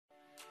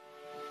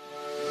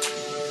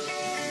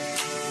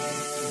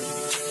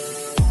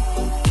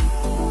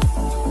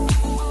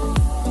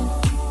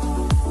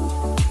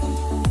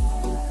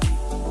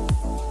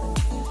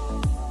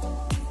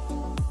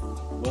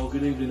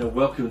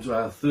welcome to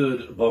our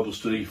third Bible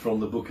study from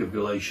the book of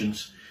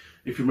Galatians.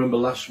 If you remember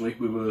last week,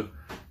 we were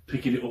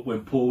picking it up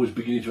when Paul was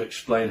beginning to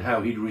explain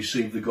how he'd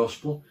received the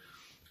gospel,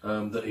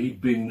 that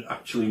he'd been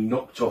actually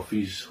knocked off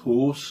his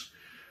horse,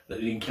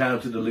 that he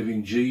encountered the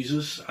living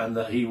Jesus, and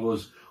that he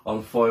was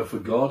on fire for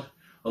God.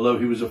 Although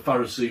he was a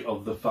Pharisee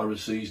of the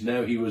Pharisees,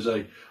 now he was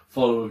a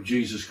follower of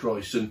Jesus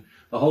Christ. And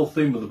the whole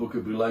theme of the book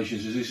of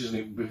Galatians is this, isn't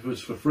it? Because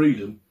it's for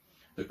freedom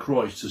that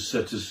Christ has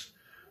set us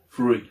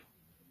free.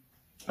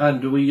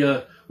 And we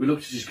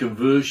looked at his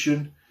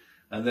conversion,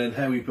 and then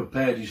how he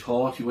prepared his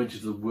heart. He went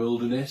into the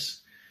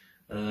wilderness,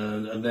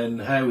 and then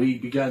how he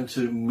began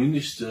to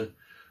minister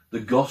the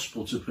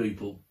gospel to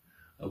people.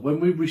 When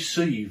we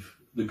receive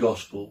the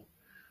gospel,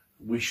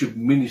 we should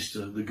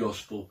minister the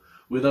gospel.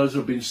 We're those that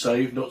have been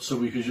saved, not so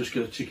we can just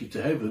get a ticket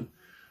to heaven,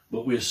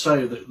 but we're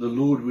saved that the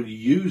Lord will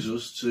use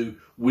us to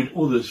win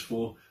others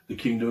for the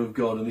kingdom of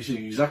God. And this is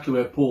exactly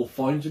where Paul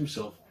finds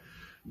himself.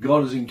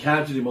 God has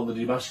encountered him on the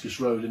Damascus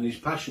road, and his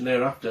passion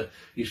thereafter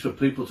is for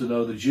people to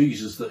know the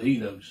Jesus that he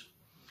knows.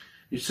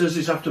 It says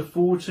this: after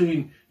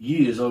 14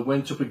 years I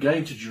went up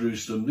again to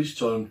Jerusalem, this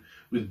time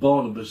with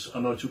Barnabas,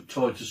 and I took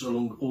Titus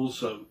along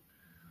also.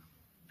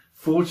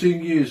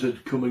 14 years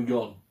had come and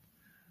gone.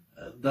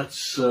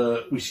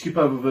 We skip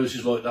over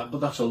verses like that,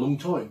 but that's a long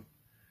time.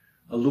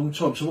 A long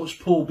time. So what's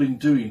Paul been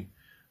doing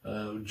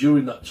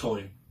during that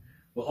time?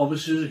 Well,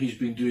 obviously he's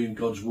been doing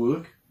God's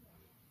work.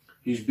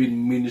 He's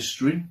been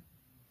ministering.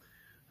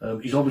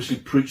 He's obviously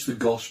preached the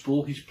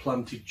gospel. He's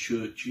planted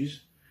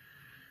churches.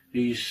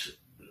 He's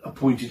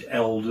appointed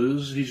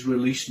elders. He's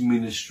released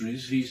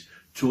ministries. He's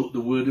taught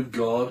the word of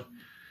God.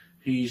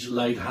 He's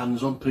laid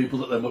hands on people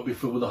that they might be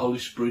filled with the Holy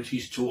Spirit.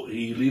 He's taught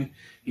healing.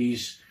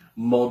 He's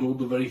modelled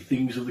the very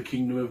things of the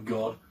kingdom of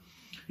God.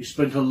 He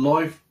spent a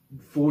life,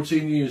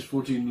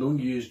 14 long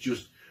years,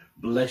 just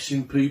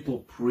blessing people,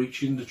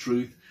 preaching the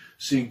truth,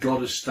 seeing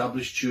God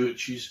establish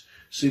churches,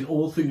 seeing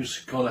all things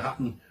kind of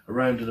happen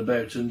around and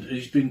about, and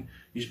he's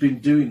been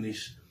doing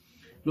this.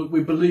 Look,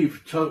 we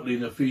believe totally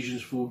in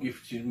Ephesians 4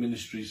 gifting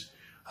ministries,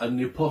 and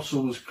the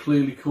apostle was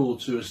clearly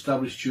called to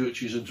establish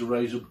churches and to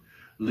raise up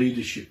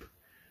leadership.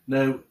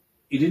 Now,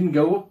 he didn't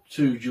go up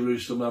to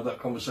Jerusalem and have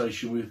that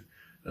conversation with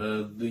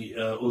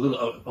the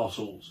other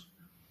apostles,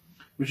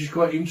 which is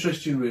quite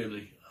interesting,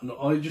 really. And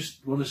I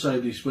just want to say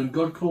this: when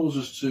God calls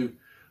us to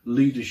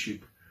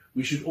leadership,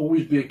 we should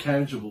always be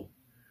accountable.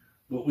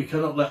 But we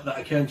cannot let that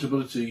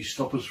accountability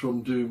stop us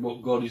from doing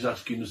what God is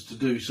asking us to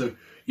do. So,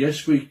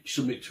 yes, we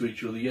submit to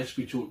each other. Yes,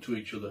 we talk to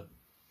each other.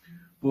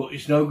 But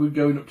it's no good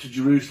going up to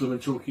Jerusalem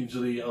and talking to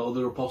the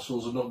other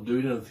apostles and not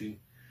doing anything.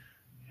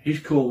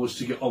 His call was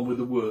to get on with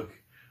the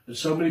work. And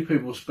so many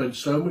people spend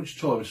so much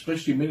time,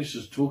 especially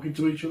ministers, talking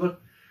to each other.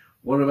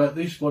 What about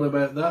this? What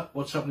about that?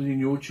 What's happening in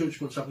your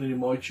church? What's happening in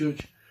my church?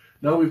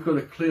 Now we've got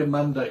a clear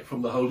mandate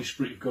from the Holy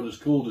Spirit. God has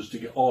called us to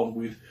get on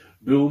with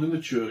building the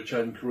church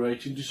and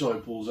creating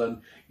disciples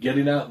and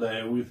getting out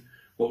there with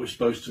what we're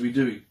supposed to be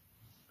doing.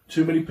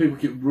 Too many people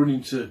keep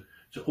running to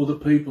other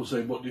people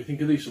saying, what do you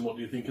think of this and what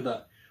do you think of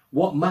that?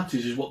 What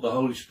matters is what the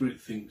Holy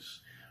Spirit thinks.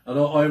 And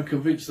I am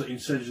convinced that in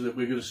Sedgley that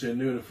we're going to see a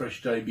new and a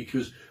fresh day,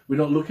 because we're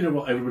not looking at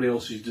what everybody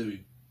else is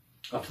doing.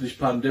 After this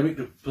pandemic,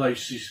 the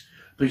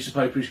piece of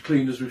paper is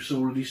clean, as we've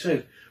already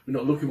said. We're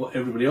not looking at what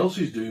everybody else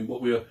is doing,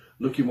 but we are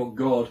looking at what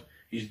God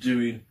is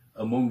doing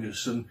among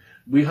us. And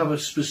we have a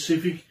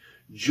specific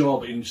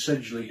job in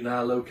Sedgley, in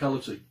our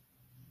locality.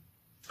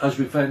 As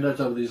we found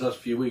out over these last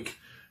few weeks,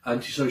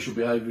 antisocial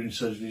behaviour in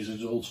Sedgley is at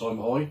an all-time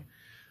high.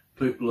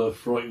 People are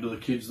frightened of the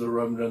kids that are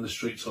roaming around the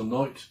streets on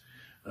night.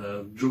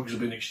 Drugs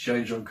have been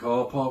exchanged on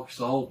car parks.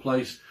 The whole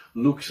place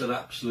looks an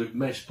absolute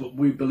mess. But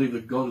we believe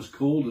that God has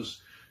called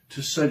us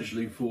to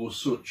Sedgley for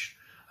such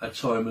a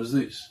time as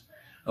this.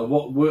 And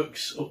what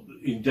works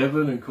in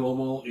Devon and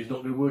Cornwall is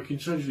not going to work in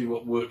Sedgley.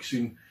 What works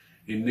in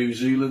New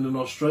Zealand and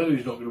Australia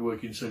is not going to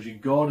work in Sedgley.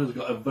 God has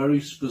got a very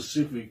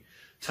specific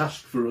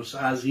task for us,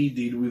 as he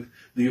did with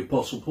the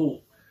Apostle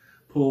Paul.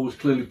 Paul was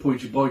clearly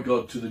pointed by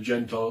God to the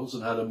Gentiles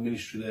and had a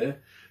ministry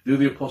there. The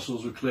other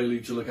apostles were clearly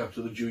to look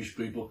after the Jewish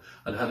people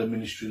and had a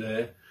ministry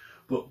there.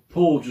 But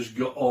Paul just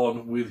got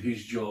on with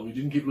his job. He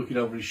didn't keep looking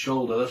over his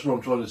shoulder. That's what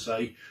I'm trying to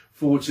say.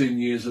 14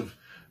 years of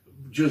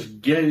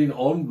just getting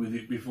on with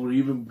it before he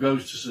even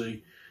goes to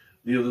see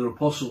the other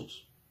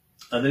apostles.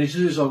 And then he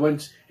says, I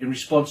went in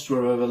response to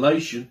a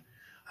revelation,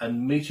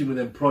 and meeting with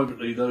them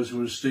privately, those who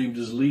were esteemed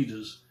as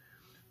leaders,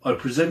 I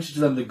presented to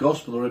them the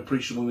gospel that I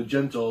preached among the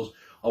Gentiles.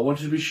 I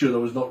wanted to be sure I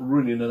was not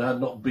running and had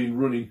not been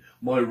running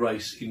my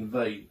race in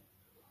vain.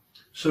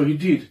 So he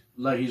did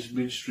lay his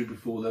ministry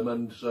before them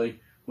and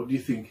say, what do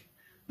you think?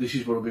 This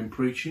is what I've been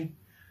preaching.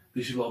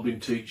 This is what I've been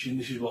teaching.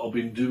 This is what I've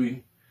been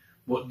doing.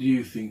 What do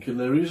you think? And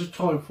there is a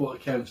time for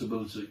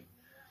accountability.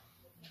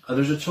 And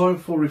there's a time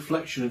for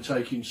reflection and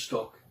taking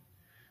stock.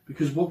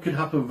 Because what can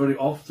happen very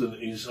often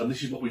is, and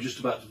this is what we're just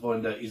about to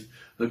find out, is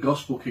the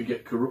gospel can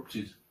get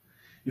corrupted.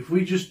 If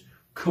we just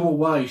come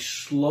away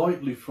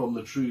slightly from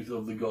the truth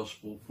of the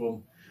gospel,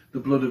 from the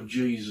blood of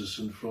Jesus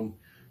and from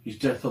his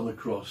death on the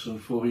cross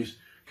and for his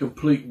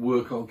complete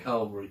work on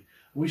Calvary,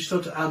 we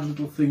start to add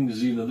little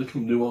things in and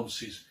little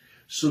nuances,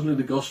 suddenly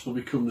the gospel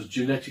becomes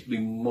genetically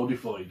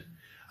modified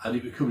and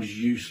it becomes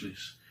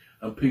useless,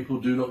 and people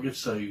do not get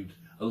saved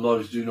and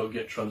lives do not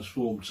get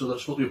transformed. So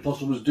that's what the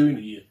apostle was doing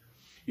here.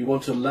 He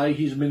wanted to lay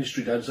his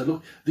ministry down and say,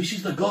 look, this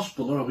is the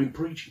gospel that I've been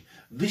preaching.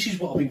 This is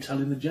what I've been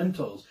telling the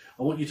Gentiles.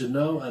 I want you to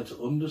know and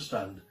to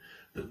understand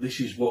that this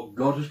is what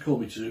God has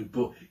called me to do,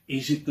 but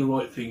is it the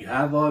right thing?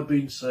 Have I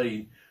been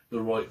saying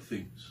the right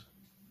things?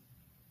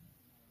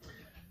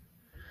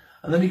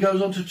 And then he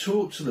goes on to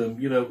talk to them.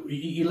 You know,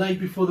 he laid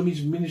before them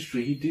his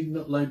ministry. He did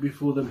not lay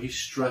before them his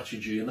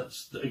strategy. And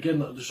that's,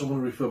 again, I just want to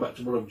refer back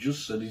to what I've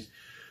just said, is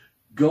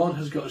God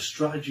has got a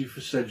strategy for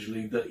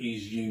Sedgley that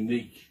is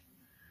unique.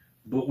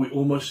 But we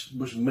almost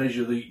must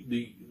measure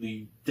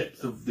the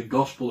depth of the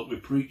gospel that we're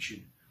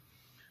preaching.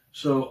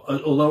 So,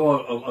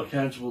 although I'm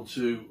accountable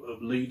to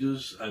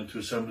leaders and to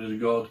Assemblies of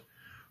God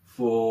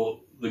for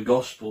the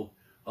gospel,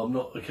 I'm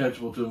not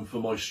accountable to them for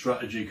my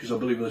strategy, because I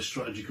believe the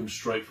strategy comes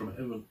straight from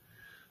heaven.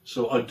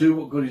 So I do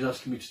what God is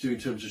asking me to do in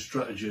terms of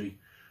strategy,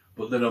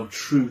 but then I'm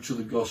true to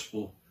the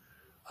gospel,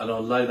 and I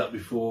lay that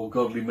before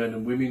godly men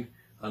and women,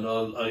 and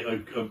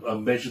I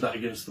measure that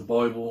against the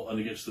Bible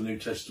and against the New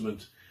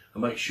Testament,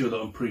 and make sure that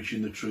I'm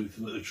preaching the truth,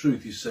 and that the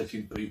truth is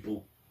setting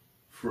people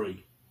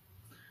free.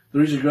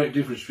 There is a great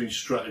difference between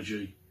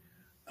strategy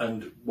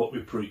and what we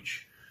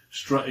preach.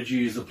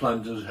 Strategy is the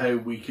plan to how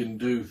we can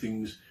do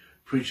things.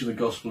 Preaching the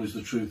gospel is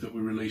the truth that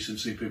we release and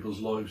see people's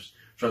lives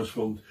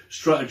transformed.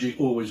 Strategy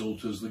always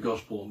alters, the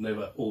gospel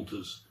never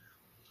alters.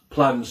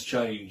 Plans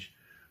change,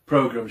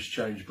 programs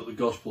change, but the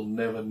gospel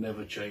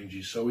never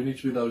changes. So we need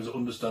to be those that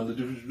understand the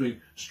difference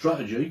between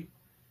strategy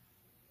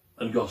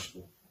and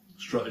gospel.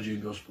 Strategy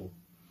and gospel.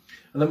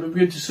 And then we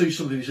begin to see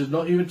something. He says,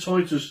 not even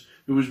Titus,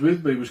 who was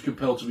with me, was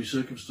compelled to be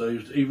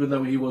circumcised, even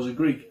though he was a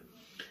Greek.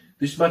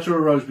 This matter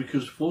arose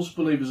because false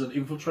believers had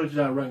infiltrated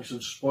our ranks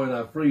and spoiled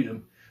our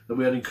freedom that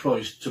we had in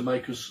Christ to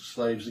make us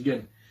slaves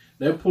again.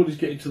 Now Paul is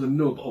getting to the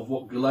nub of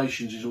what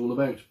Galatians is all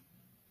about,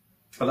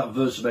 and that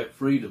verse about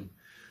freedom.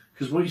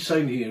 Because what he's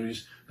saying here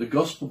is the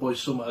gospel by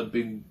some had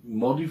been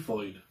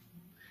modified.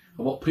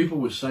 And what people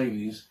were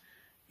saying is,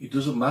 it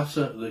doesn't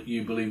matter that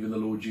you believe in the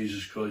Lord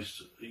Jesus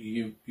Christ.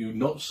 You're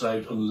not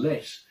saved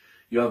unless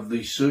you have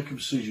the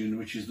circumcision,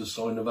 which is the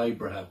sign of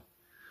Abraham.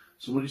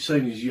 So what he's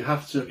saying is you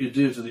have to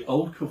adhere to the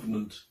old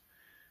covenant,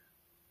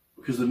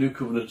 because the new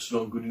covenant's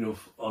not good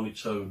enough on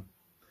its own.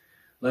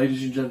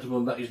 Ladies and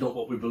gentlemen, that is not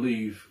what we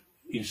believe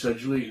in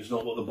Sedgley. It's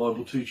not what the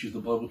Bible teaches. The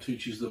Bible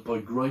teaches that by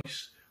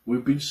grace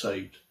we've been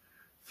saved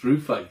through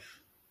faith.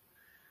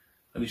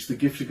 And it's the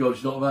gift of God.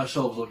 It's not of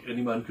ourselves like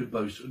any man could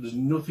boast. There's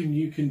nothing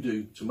you can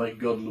do to make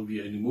God love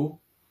you anymore.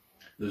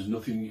 There's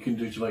nothing you can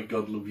do to make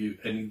God love you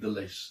any the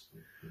less.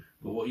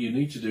 But what you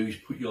need to do is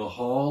put your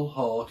whole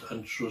heart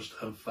and trust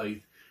and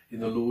faith in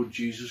the Lord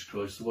Jesus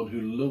Christ, the one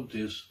who loved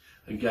us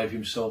and gave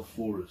himself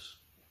for us.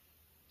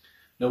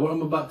 Now, what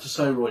I'm about to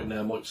say right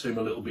now might seem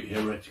a little bit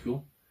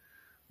heretical,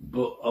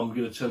 but I'm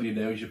going to tell you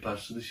now as your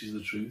pastor, this is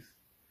the truth.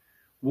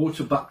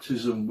 Water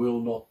baptism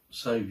will not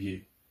save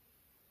you.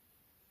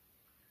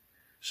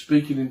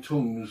 Speaking in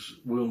tongues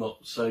will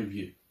not save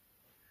you.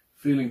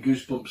 Feeling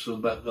goosebumps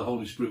about the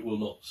Holy Spirit will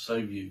not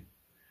save you.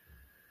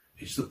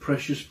 It's the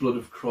precious blood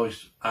of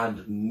Christ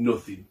and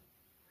nothing.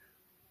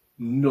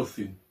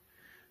 Nothing.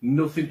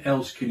 Nothing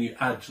else can you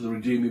add to the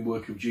redeeming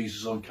work of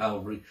Jesus on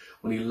Calvary.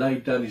 When he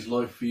laid down his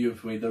life for you and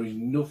for me, there is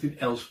nothing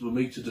else for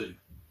me to do.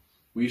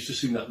 We used to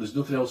sing that. There's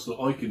nothing else that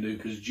I can do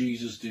because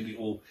Jesus did it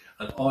all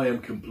and I am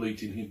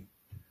complete in him.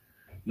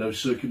 No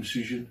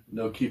circumcision,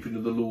 no keeping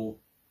of the law,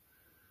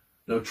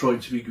 no trying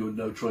to be good,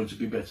 no trying to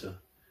be better,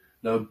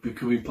 no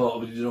becoming part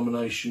of a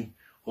denomination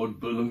or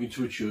belonging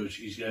to a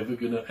church is ever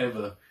going to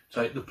ever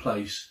take the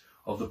place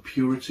of the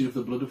purity of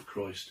the blood of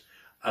Christ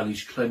and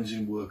his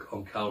cleansing work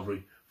on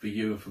Calvary for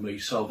you and for me.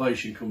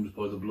 Salvation comes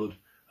by the blood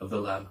of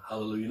the Lamb.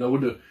 Hallelujah. No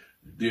wonder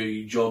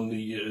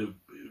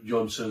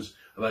John says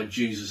about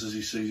Jesus as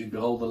he sees him,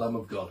 behold the Lamb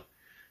of God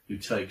who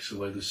takes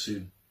away the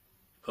sin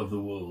of the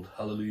world.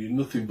 Hallelujah.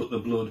 Nothing but the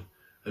blood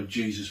of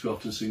Jesus. We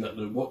often sing that.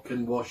 What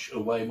can wash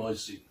away my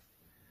sin?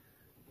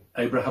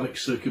 Abrahamic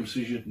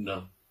circumcision?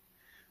 No.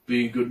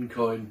 Being good and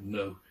kind?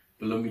 No.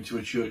 Belonging to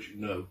a church?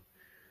 No.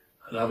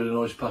 And having a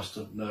nice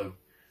pastor? No.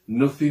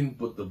 Nothing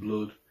but the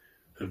blood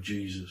of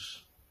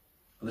Jesus.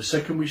 And the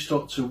second we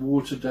start to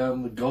water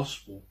down the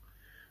gospel,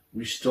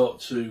 we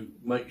start to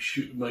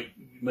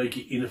make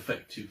it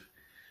ineffective.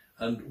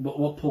 And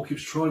what Paul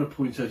keeps trying to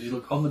point out is,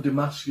 look, on the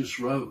Damascus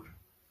Road,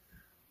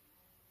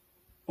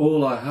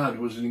 all I had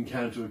was an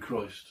encounter with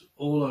Christ.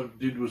 All I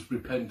did was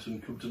repent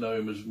and come to know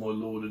him as my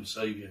Lord and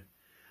Saviour.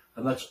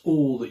 And that's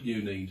all that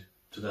you need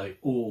today,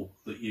 all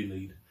that you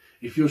need.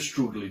 If you're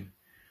struggling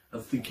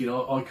and thinking,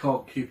 I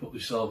can't keep up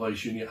this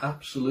salvation, you're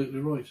absolutely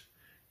right.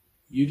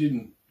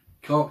 You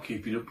can't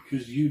keep it up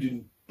because you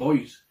didn't buy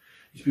it.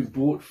 It's been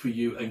bought for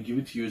you and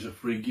given to you as a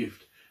free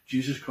gift.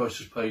 Jesus Christ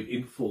has paid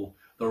in full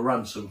the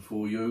ransom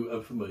for you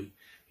and for me.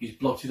 He's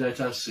blotted out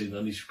our sin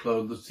and he's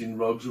clothed us in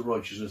robes of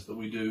righteousness that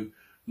we do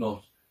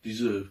not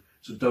deserve.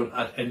 So don't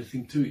add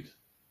anything to it.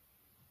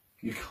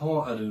 You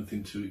can't add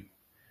anything to it.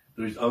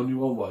 There is only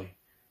one way.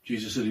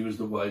 Jesus said he was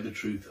the way, the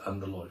truth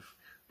and the life.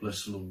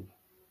 Bless the Lord.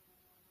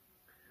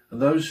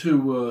 And those who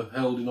were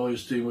held in high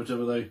esteem,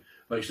 whatever they,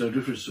 makes no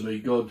difference to me.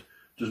 God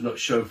does not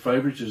show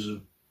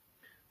favouritism.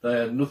 They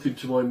add nothing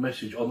to my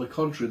message. On the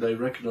contrary, they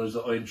recognise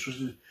that I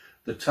entrusted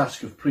the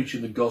task of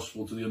preaching the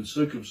gospel to the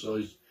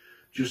uncircumcised,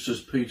 just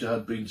as Peter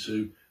had been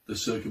to the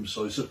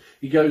circumcised. So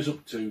he goes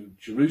up to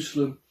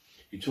Jerusalem,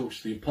 he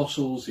talks to the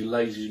apostles, he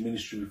lays his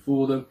ministry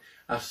before them,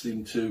 asks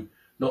them to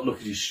not look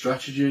at his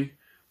strategy,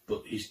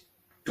 but his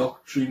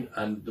doctrine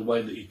and the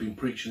way that he's been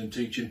preaching and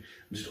teaching.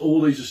 And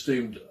all these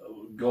esteemed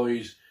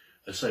guys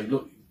are saying,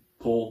 look,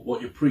 Paul,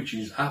 what you're preaching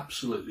is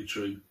absolutely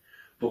true,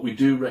 but we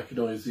do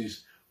recognise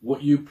this.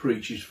 What you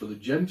preach is for the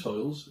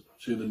Gentiles,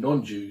 to the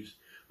non-Jews,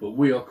 but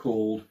we are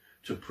called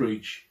to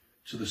preach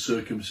to the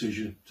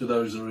circumcision, to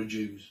those that are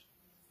Jews.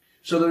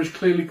 So there is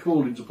clearly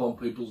callings upon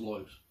people's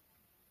lives.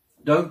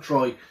 Don't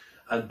try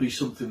and be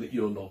something that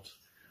you're not.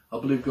 I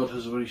believe God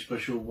has a very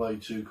special way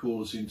to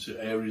call us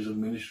into areas of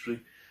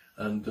ministry,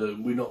 and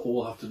we not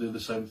all have to do the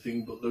same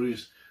thing, but there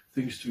is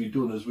things to be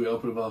done as we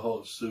open up our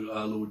hearts to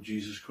our Lord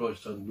Jesus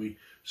Christ and we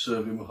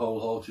serve him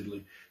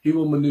wholeheartedly. He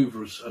will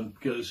manoeuvre us and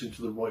get us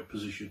into the right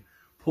position.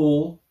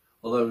 Paul,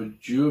 although a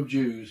Jew of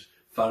Jews,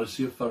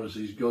 Pharisee of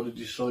Pharisees, God had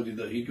decided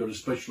that he got a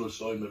special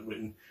assignment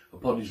written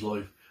upon his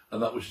life,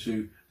 and that was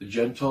to the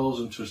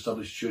Gentiles and to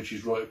establish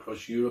churches right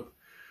across Europe.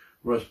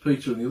 Whereas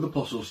Peter and the other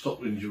apostles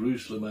stopped in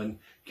Jerusalem and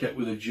kept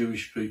with the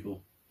Jewish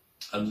people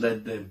and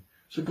led them.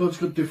 So God's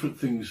got different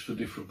things for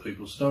different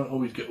people. So don't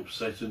always get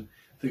upset and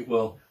think,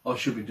 well, I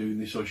should be doing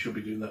this, I should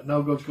be doing that.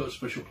 No, God's got a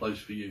special place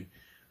for you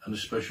and a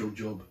special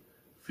job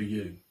for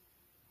you.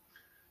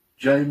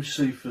 James,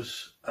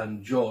 Cephas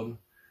and John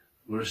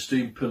were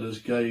esteemed pillars,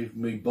 gave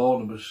me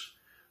Barnabas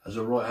as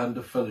a right hand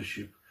of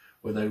fellowship,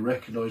 where they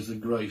recognised the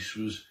grace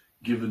was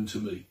given to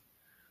me.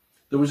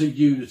 There was a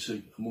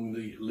unity among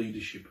the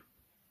leadership.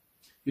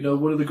 You know,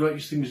 one of the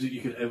greatest things that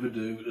you can ever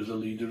do as a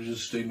leader is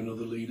esteem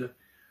another leader.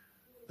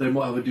 They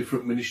might have a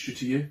different ministry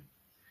to you.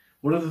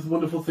 One of the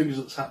wonderful things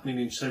that's happening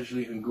in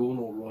Sedgley and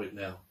Gornal right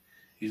now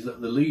is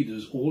that the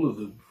leaders, all of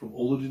them, from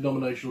all the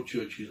denominational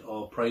churches,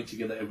 are praying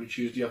together every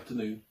Tuesday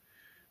afternoon.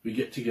 We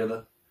get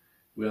together,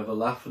 we have a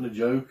laugh and a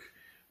joke,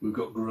 we've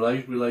got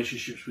great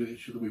relationships with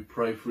each other, we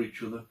pray for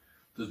each other.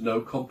 There's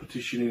no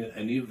competition in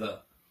any of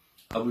that.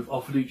 And we've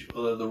offered each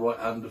other the right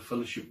hand of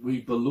fellowship. We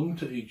belong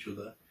to each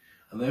other.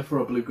 And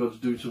therefore I believe God's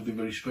doing something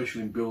very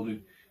special in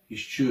building his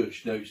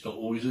church. Now, it's not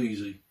always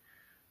easy.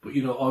 But,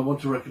 you know, I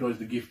want to recognise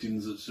the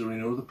giftings that are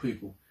in other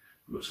people.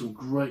 We've got some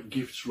great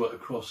gifts right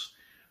across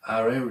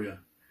our area.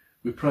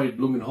 We prayed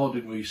long and hard,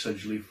 didn't we,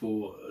 essentially,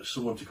 for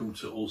someone to come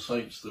to All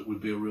Saints that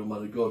would be a real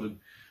man of God. And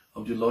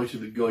I'm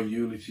delighted that Guy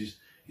Hewlett is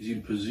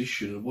in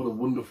position. And what a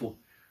wonderful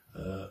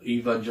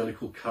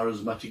evangelical,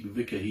 charismatic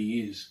vicar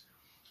he is.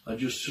 And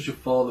just such a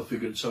father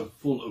figure and so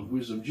full of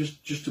wisdom,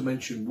 just to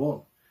mention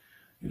one.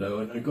 You know,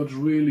 and God's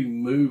really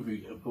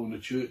moving upon the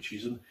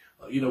churches. And,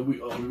 you know,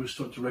 we're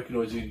starting to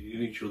recognise in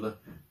each other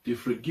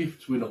different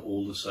gifts. We're not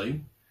all the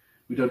same.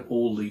 We don't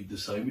all lead the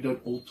same. We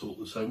don't all talk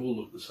the same, all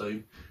look the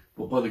same.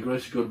 But by the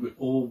grace of God, we're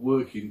all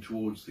working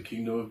towards the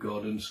kingdom of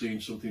God and seeing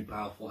something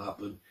powerful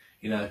happen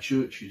in our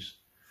churches.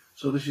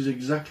 So this is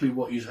exactly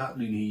what is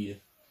happening here.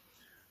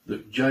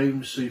 That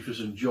James,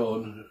 Cephas and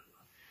John,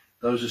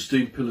 those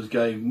esteemed pillars,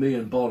 gave me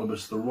and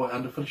Barnabas the right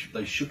hand of fellowship.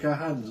 They shook our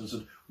hands and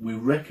said, we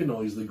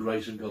recognise the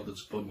grace of God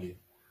that's upon you.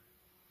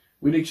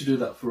 We need to do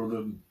that for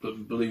other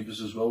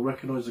believers as well.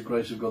 Recognise the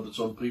grace of God that's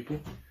on people.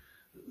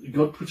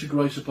 God puts a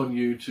grace upon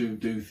you to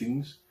do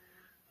things.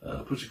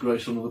 Puts a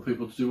grace on other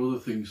people to do other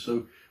things.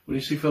 So when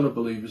you see fellow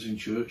believers in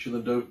church and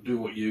they don't do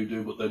what you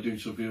do, but they're doing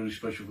something really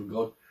special for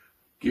God,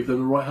 give them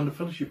the right hand of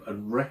fellowship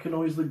and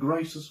recognise the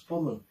grace that's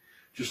upon them.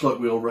 Just like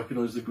we all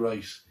recognise the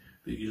grace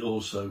that is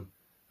also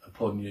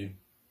upon you.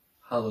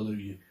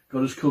 Hallelujah.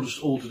 God has called us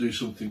all to do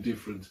something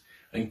different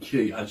and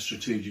key and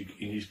strategic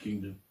in his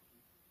kingdom.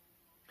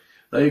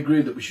 They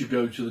agreed that we should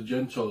go to the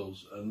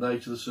Gentiles and they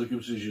to the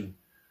circumcision.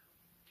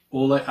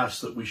 All they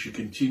asked that we should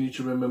continue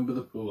to remember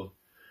the poor,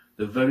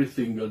 the very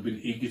thing I'd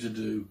been eager to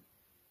do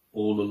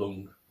all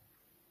along.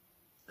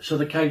 So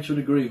they came to an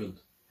agreement.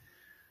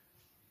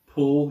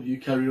 Paul, you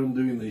carry on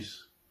doing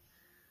this.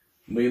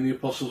 Me and the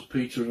apostles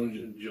Peter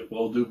and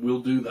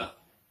we'll do that.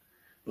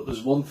 But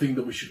there's one thing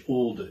that we should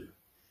all do,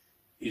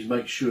 is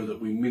make sure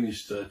that we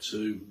minister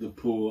to the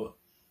poor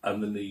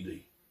and the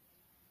needy.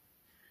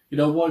 You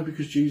know why?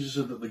 Because Jesus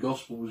said that the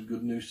gospel was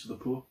good news to the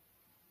poor.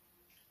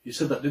 He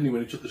said that, didn't he,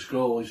 when he took the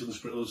scroll? He said, the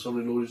Spirit of the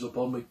Sovereign Lord is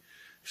upon me.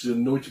 He said,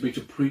 anointed me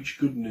to preach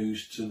good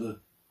news to the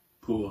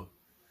poor.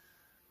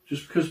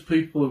 Just because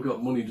people have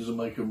got money doesn't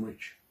make them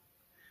rich.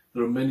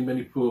 There are many,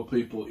 many poor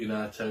people in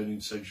our town in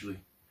Sedgley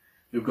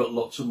who've got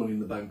lots of money in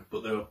the bank,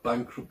 but they are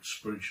bankrupt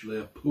spiritually.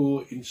 They are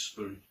poor in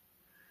spirit.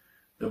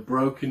 They're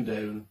broken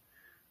down.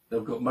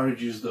 They've got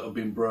marriages that have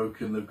been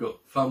broken. They've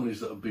got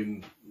families that have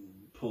been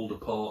pulled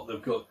apart.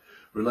 They've got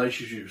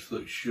relationships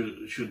that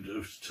should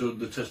have stood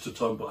the test of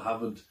time but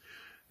haven't.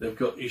 They've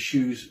got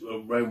issues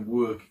around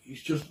work.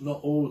 It's just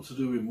not all to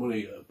do with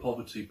money.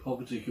 Poverty.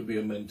 Poverty can be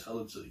a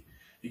mentality.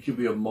 It can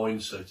be a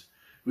mindset.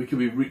 We can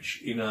be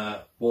rich in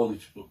our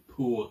wallet, but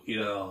poor in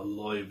our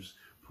lives,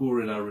 poor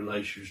in our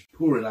relationships,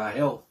 poor in our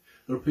health.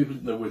 There are people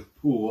in there with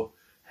poor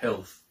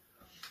health.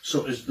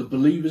 So as the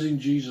believers in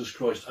Jesus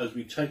Christ, as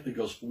we take the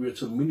gospel, we are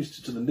to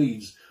minister to the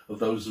needs of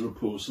those that are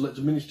poor. So let's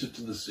minister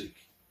to the sick.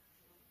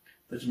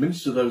 Let's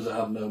minister to those that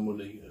have no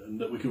money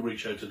and that we can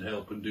reach out and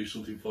help and do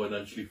something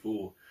financially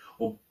for,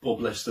 or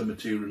bless them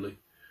materially.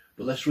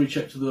 But let's reach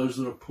out to those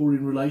that are poor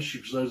in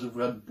relationships, those that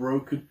have had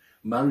broken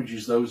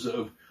marriages, those that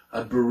have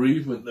had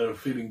bereavement, that are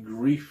feeling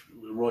grief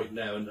right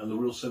now and the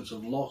real sense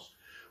of loss.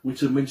 We're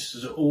to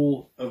minister to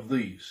all of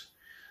these.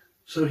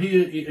 So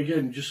here,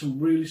 again, just some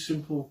really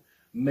simple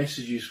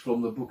messages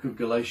from the book of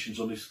Galatians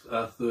on this,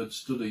 our third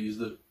study, is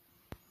that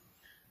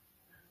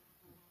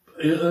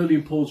early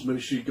in Paul's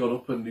ministry, he'd gone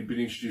up and he'd been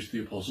introduced to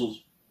the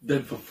apostles.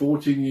 Then for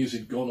 14 years,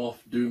 he'd gone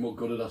off doing what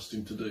God had asked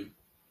him to do.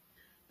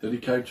 Then he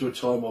came to a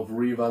time of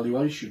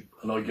re-evaluation.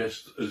 And I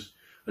guess as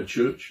a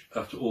church,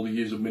 after all the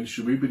years of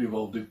ministry we've been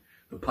involved in,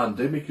 the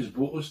pandemic has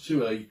brought us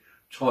to a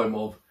time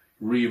of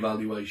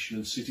re-evaluation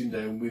and sitting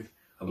down with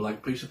a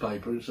blank piece of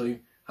paper and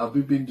saying, have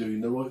we been doing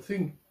the right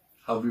thing?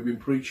 Have we been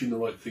preaching the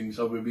right things?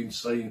 Have we been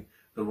saying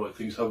the right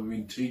things? Have we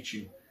been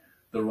teaching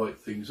the right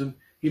things? And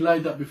he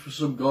laid that before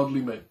some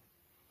godly men.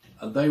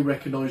 And they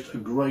recognised a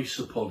grace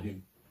upon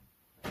him.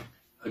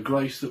 A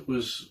grace that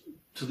was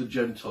to the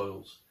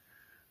Gentiles.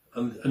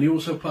 And he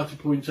also had to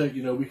point out,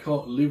 you know, we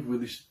can't live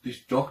with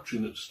this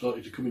doctrine that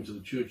started to come into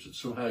the church, that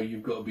somehow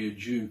you've got to be a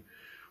Jew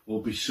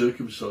or be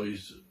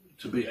circumcised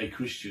to be a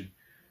Christian,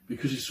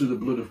 because it's through the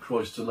blood of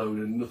Christ alone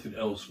and nothing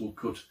else will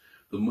cut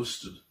the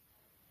mustard.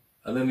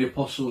 And then the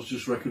apostles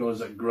just recognised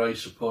that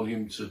grace upon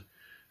him to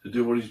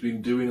do what he's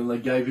been doing, and they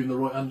gave him the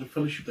right hand of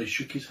fellowship. They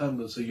shook his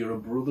hand and said, you're a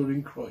brother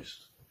in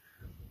Christ.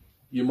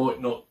 You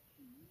might not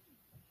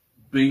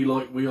be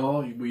like we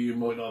are. You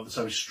might not have the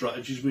same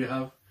strategies we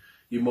have.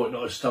 You might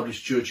not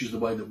establish churches the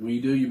way that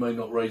we do. You may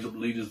not raise up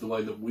leaders the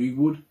way that we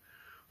would.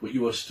 But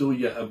you are still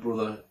yet a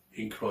brother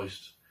in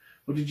Christ.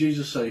 What did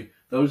Jesus say?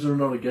 Those that are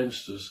not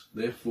against us,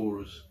 they're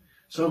for us.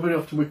 So very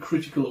often we're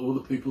critical of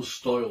other people's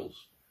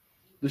styles.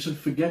 Listen,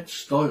 forget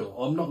style.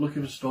 I'm not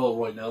looking for style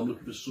right now. I'm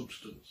looking for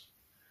substance.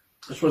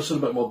 That's what I said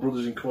about my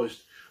brothers in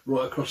Christ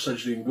right across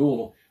Sedgley and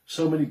Gornal.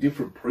 So many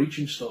different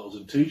preaching styles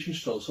and teaching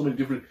styles, so many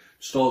different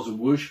styles of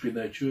worship in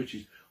their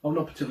churches. I'm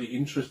not particularly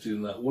interested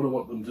in that. What I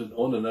want them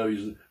to know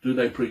is, do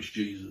they preach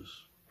Jesus?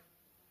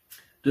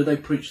 Do they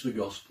preach the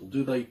gospel?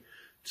 Do they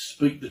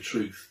speak the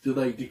truth? Do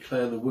they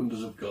declare the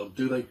wonders of God?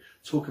 Do they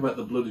talk about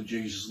the blood of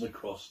Jesus and the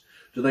cross?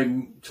 Do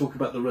they talk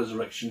about the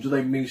resurrection? Do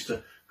they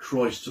minister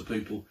Christ to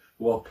people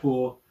who are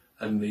poor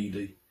and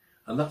needy?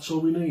 And that's all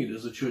we need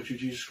as the Church of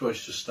Jesus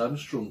Christ, to stand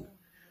strong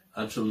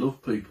and to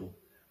love people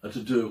and to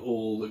do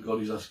all that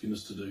God is asking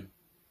us to do.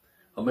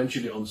 I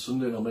mentioned it on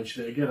Sunday and I'll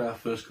mention it again. Our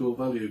first core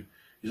value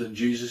is that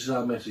Jesus is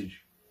our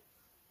message.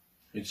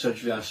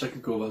 Essentially, our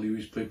second core value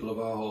is people of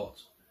our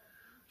hearts.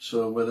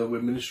 So whether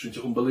we're ministering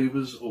to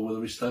unbelievers or whether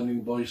we're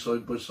standing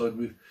side by side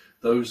with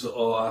those that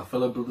are our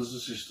fellow brothers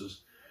and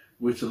sisters,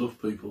 we're to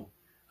love people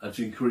and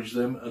to encourage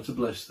them and to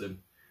bless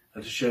them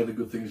and to share the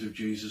good things of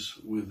Jesus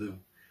with them.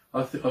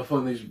 I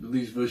find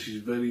these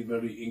verses very,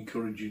 very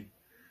encouraging.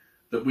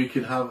 That we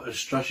can have a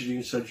strategy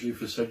essentially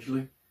for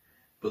Sedgley,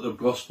 but the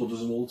gospel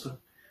doesn't alter.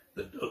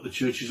 That the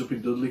churches up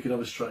in Dudley can have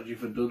a strategy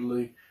for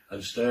Dudley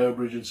and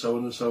Stourbridge and so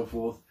on and so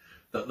forth.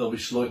 That they'll be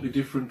slightly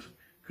different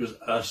because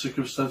our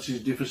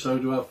circumstances differ, so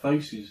do our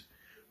faces.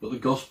 But the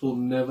gospel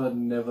never,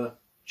 never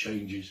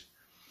changes.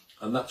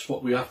 And that's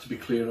what we have to be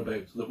clear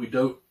about, that we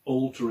don't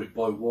alter it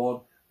by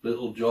one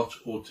little jot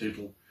or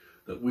tittle,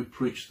 that we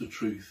preach the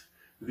truth,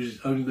 because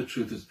it's only the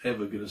truth that's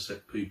ever going to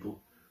set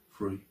people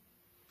free.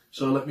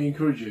 So let me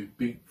encourage you,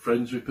 be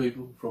friends with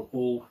people from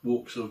all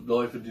walks of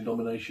life and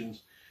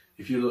denominations.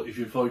 If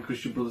you find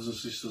Christian brothers and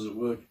sisters at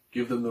work,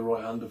 give them the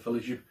right hand of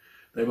fellowship.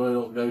 They may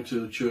not go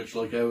to a church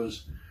like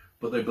ours,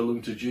 but they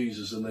belong to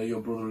Jesus and they're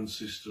your brother and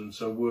sister. And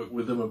so work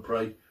with them and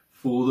pray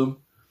for them.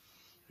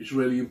 It's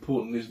really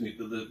important, isn't it,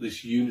 that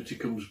this unity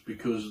comes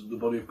because the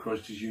body of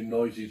Christ is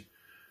united,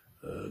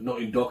 not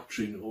in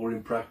doctrine or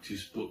in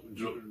practice, but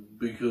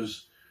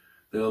because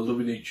they are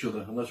loving each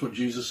other. And that's what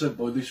Jesus said,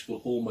 by this will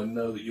all men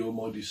know that you are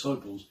my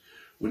disciples,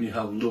 when you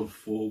have love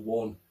for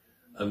one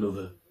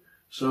another.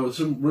 So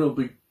some real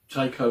big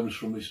take-homes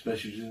from this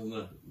message, isn't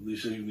there,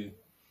 this evening,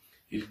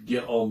 is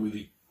get on with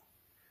it.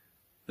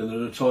 Then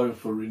there's a time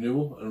for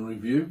renewal and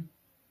review.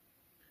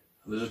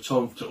 And there's a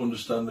time to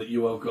understand that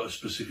you have got a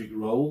specific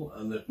role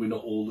and that we're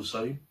not all the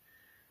same.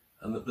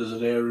 And that there's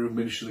an area of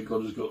ministry that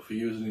God has got for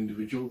you as an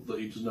individual that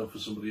he doesn't have for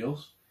somebody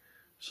else.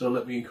 So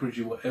let me encourage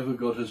you, whatever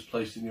God has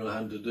placed in your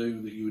hand to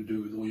do, that you would do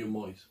it with all your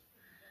might.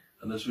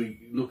 And as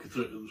we look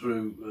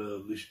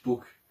through this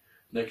book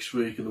next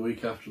week and the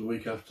week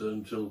after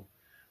until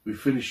we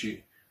finish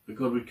it, that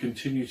God would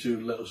continue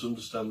to let us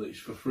understand that it's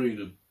for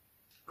freedom.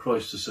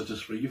 Christ has set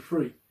us free. You're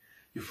free.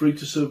 You're free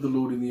to serve the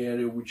Lord in the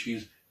area which he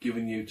has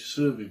given you to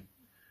serve him.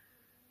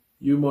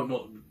 You might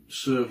not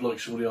serve like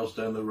somebody else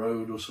down the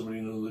road or somebody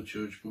in another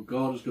church, but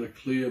God has got a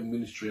clear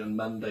ministry and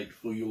mandate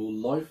for your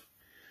life.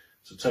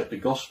 So take the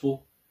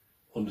gospel,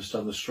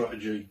 understand the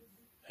strategy,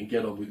 and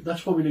get on with it.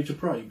 That's why we need to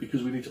pray,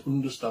 because we need to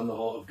understand the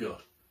heart of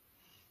God.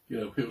 You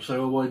know, people say,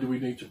 oh, why do we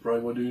need to pray?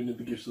 Why do we need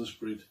the gifts of the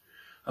Spirit?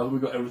 Haven't we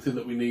got everything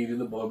that we need in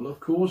the Bible? Of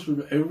course, we've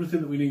got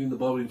everything that we need in the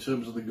Bible in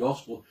terms of the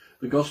gospel.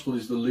 The gospel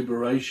is the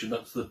liberation.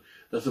 That's the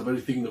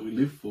very thing that we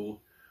live for.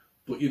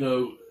 But, you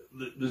know,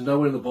 there's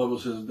nowhere in the Bible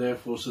that says,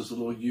 therefore, says the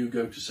Lord, you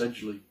go to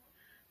Sedgley.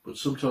 But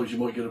sometimes you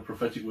might get a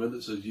prophetic word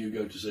that says, you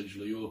go to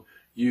Sedgley, or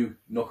you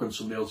knock on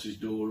somebody else's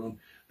door. And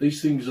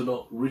these things are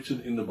not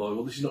written in the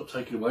Bible. This is not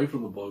taken away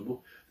from the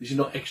Bible. This is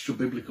not extra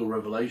biblical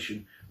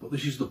revelation. But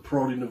this is the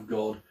prodding of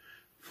God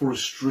for a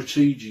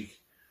strategic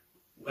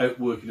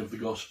outworking of the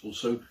gospel.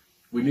 So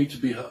we need to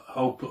be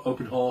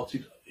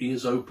open-hearted,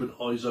 ears open,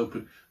 eyes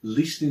open,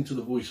 listening to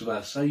the voice of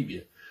our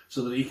Saviour,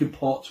 so that he can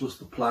part to us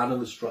the plan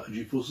and the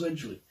strategy for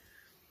Sedgley.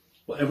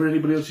 Whatever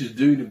anybody else is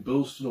doing in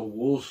Bilston or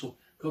Walsall,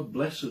 God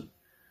bless them.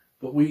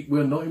 But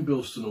we're not in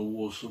Bilston or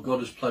Walsall. God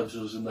has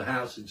planted us in the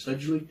house in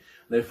Sedgley.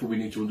 Therefore, we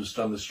need to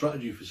understand the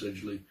strategy for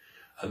Sedgley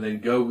and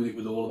then go with it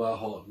with all of our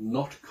heart,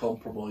 not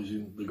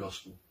compromising the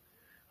gospel.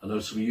 I know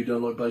some of you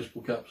don't like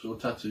baseball caps or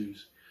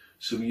tattoos.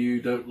 Some of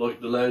you don't like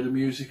the louder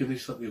music and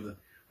this, that, and the other.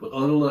 But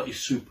all that is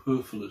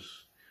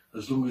superfluous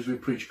as long as we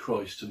preach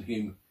Christ and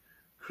him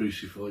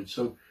crucified.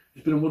 So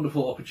it's been a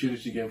wonderful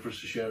opportunity again for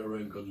us to share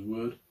around God's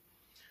word.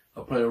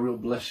 I pray a real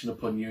blessing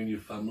upon you and your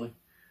family.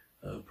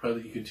 Pray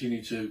that you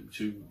continue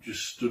to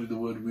just study the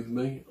word with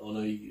me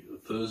on a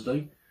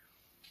Thursday.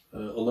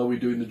 Although we're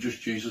doing the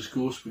Just Jesus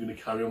course, we're going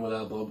to carry on with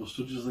our Bible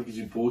studies. I think it's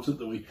important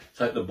that we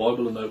take the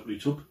Bible and open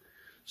it up.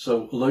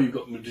 So although you've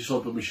got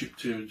discipleship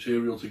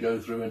material to go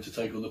through and to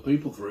take other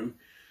people through,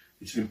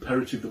 it's an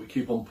imperative that we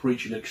keep on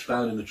preaching and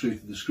expounding the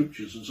truth of the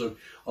scriptures. And so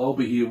I'll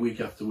be here week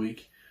after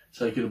week,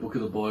 taking a book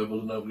of the Bible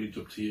and opening it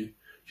up to you.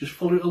 Just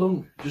follow it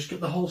along. Just get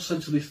the whole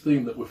sense of this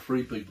theme that we're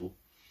free people.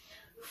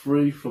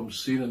 Free from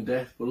sin and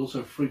death, but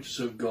also free to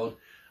serve God,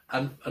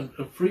 and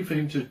free for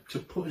him to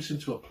put us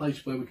into a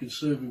place where we can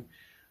serve him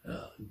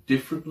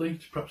differently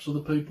to perhaps other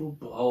people,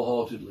 but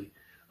wholeheartedly,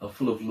 and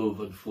full of love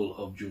and full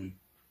of joy.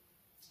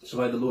 So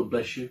may the Lord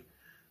bless you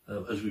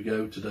as we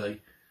go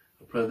today.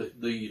 I pray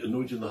that the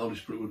anointing of the Holy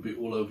Spirit would be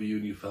all over you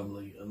and your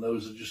family, and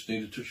those that just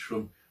need a touch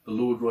from the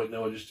Lord right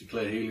now, I just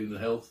declare healing and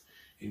health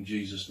in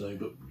Jesus' name.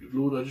 But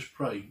Lord, I just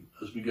pray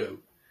as we go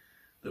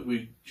that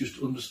we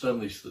just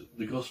understand this, that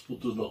the gospel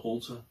does not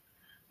alter,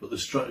 but the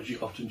strategy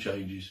often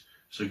changes.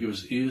 So give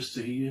us ears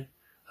to hear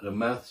and a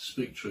mouth to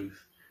speak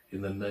truth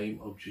in the name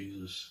of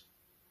Jesus.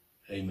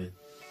 Amen.